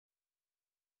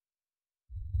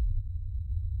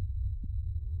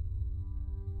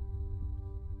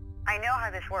I know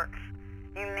how this works.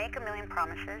 You make a million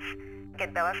promises,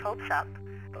 get Bella's hopes up,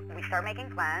 we start making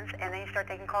plans, and then you start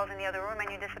taking calls in the other room and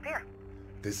you disappear.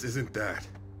 This isn't that.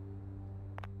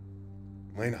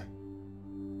 Lena.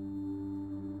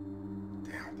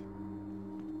 Damn it.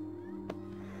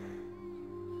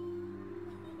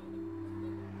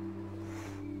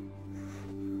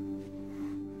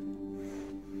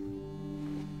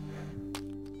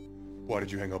 Why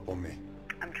did you hang up on me?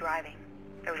 I'm driving.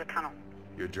 There was a tunnel.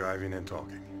 You're driving and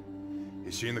talking.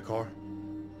 Is she in the car?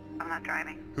 I'm not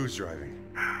driving. Who's driving?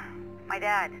 My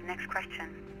dad. Next question.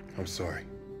 I'm sorry.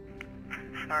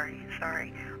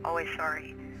 Sorry. Always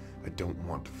sorry. I don't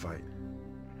want to fight.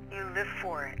 You live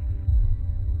for it.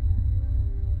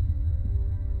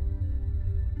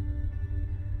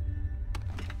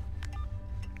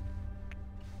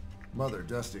 Mother,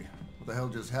 Dusty, what the hell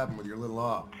just happened with your little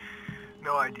op?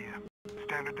 No idea.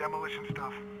 Standard demolition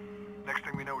stuff. Next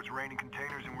thing we know, it's raining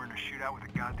containers and we're in a shootout with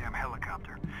a goddamn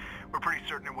helicopter. We're pretty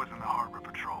certain it wasn't the Harbor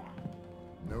Patrol.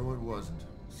 No, it wasn't.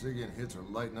 SIGINT hits are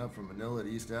lighting up from Manila to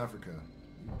East Africa.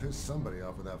 You pissed somebody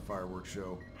off with that fireworks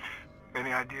show.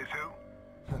 Any ideas who?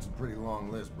 That's a pretty long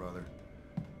list, brother.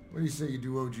 What do you say you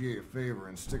do OGA a favor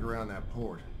and stick around that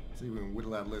port? See if we can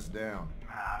whittle that list down.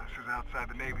 Nah, this is outside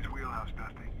the Navy's wheelhouse,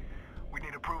 Dusty. We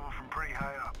need approval from pretty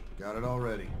high up. Got it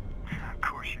already. Of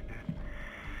course you did.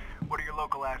 What are your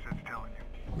local assets telling you?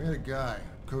 We had a guy,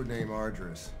 codename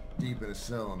Ardris, deep in a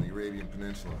cell on the Arabian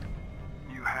Peninsula.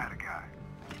 You had a guy.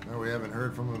 No, we haven't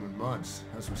heard from him in months.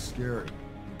 That's what's scary.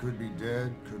 He could be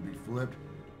dead, could be flipped,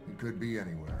 he could be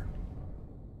anywhere.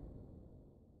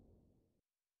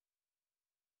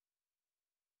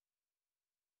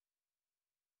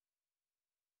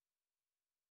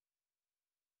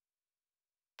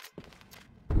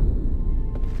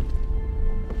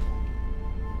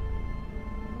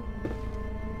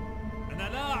 أنا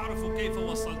لا أعرف كيف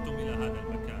وصلتم إلى هذا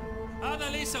المكان. هذا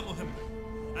ليس مهما.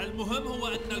 المهم هو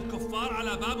أن الكفار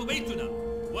على باب بيتنا،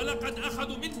 ولقد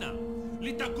أخذوا منا.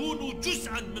 لتكونوا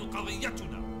جزءا من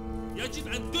قضيتنا، يجب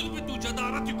أن تثبتوا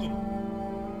جدارتكم.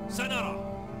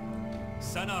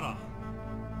 سنرى.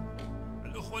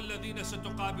 الأخوة الذين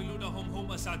ستقابلونهم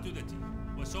هم أساتذتي،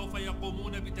 وسوف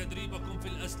يقومون بتدريبكم في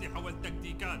الأسلحة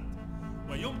والتكتيكات،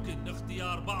 ويمكن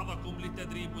اختيار بعضكم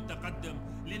لتدريب متقدم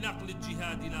لنقل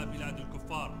الجهاد إلى بلاد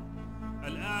الكفار.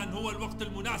 الآن هو الوقت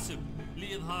المناسب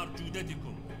لإظهار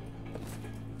جودتكم.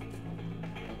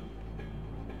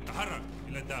 تحرك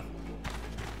إلى الداخل.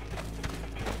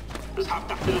 اسحب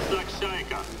تحت الأسلاك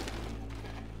الشائكة.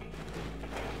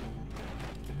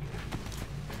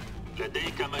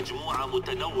 لديك مجموعة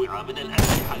متنوعة من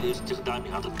الأسلحة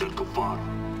لاستخدامها ضد الكفار.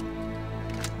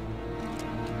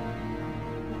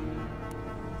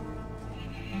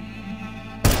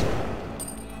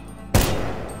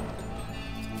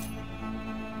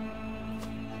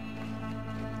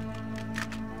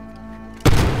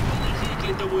 نرجيك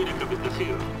لتموينك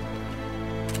بالذخيرة.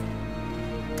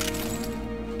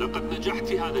 لقد نجحت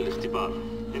في هذا الاختبار.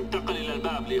 انتقل إلى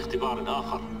الباب لاختبار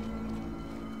آخر.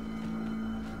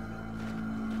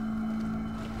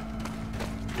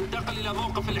 انتقل إلى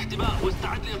موقف الاحتماء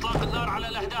واستعد لإطلاق النار على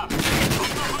الأهداف.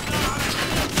 اطلق النار على كل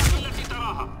الأهداف التي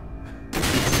تراها.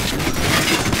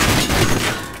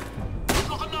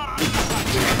 اطلق النار على الأهداف.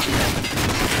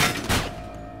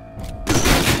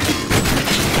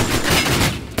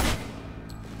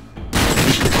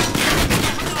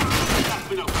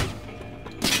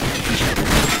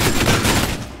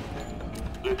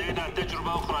 لدينا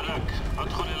تجربة أخرى لك.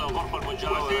 ادخل إلى الغرفة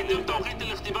المجاورة. وسيتم توقيت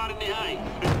الاختبار النهائي.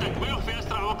 استكمله في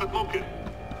أسرع وقت ممكن.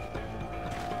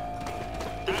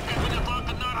 تأكد من إطلاق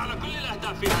النار على كل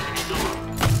الأهداف في هذه الدورة.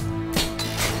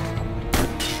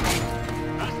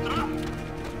 أسرع.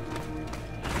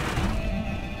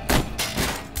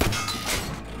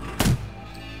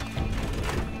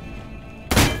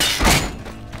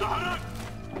 تحرك.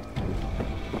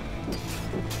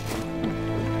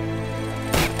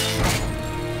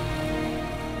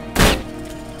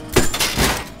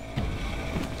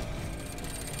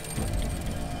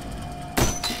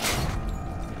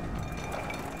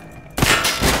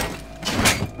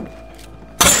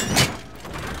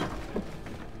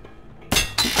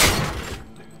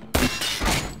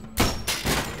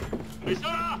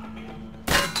 بسرعة!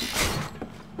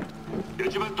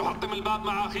 يجب أن تحطم الباب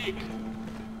مع أخيك.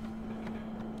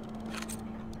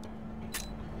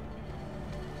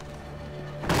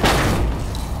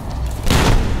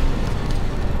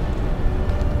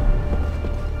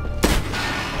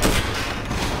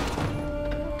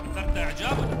 أثرت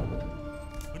إعجابنا.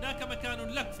 هناك مكان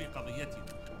لك في قضيتنا.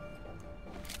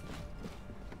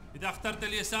 إذا اخترت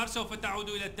اليسار سوف تعود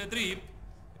إلى التدريب.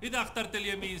 إذا اخترت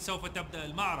اليمين سوف تبدأ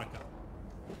المعركة.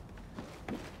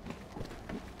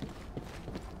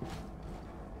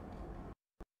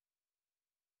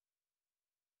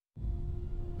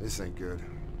 This ain't good.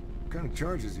 What kind of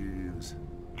charges do you use?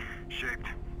 Shaped.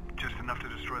 Just enough to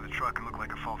destroy the truck and look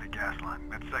like a faulty gas line.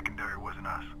 That secondary wasn't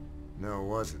us. No, it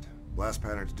wasn't. Blast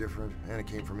pattern's different, and it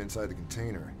came from inside the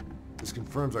container. This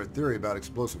confirms our theory about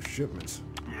explosive shipments.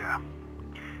 Yeah.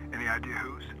 Any idea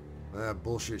whose? That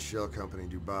bullshit shell company in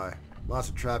Dubai. Lots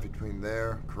of traffic between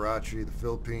there, Karachi, the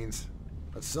Philippines.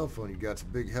 That cell phone you got's a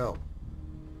big help.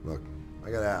 Look,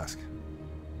 I gotta ask.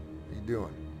 How you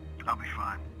doing? I'll be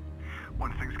fine.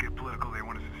 Once things get political, they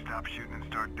want us to stop shooting and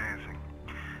start dancing.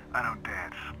 I don't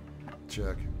dance.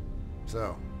 Check.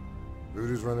 So,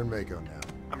 Voodoo's running Mako now.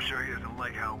 I'm sure he doesn't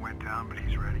like how it went down, but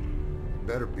he's ready.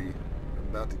 Better be. They're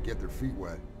about to get their feet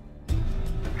wet.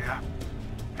 Yeah?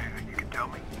 Anything you can tell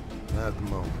me? Not at the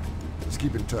moment. Let's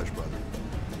keep in touch, brother.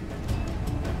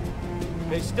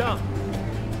 Hey, Stump.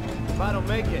 If I don't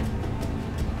make it,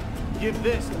 give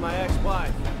this to my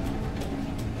ex-wife.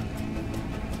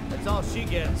 That's all she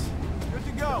gets. Good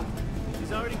to go.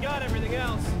 She's already got everything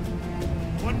else.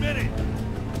 1 minute.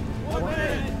 1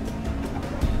 minute!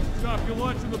 Stop your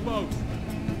lunch in the boat.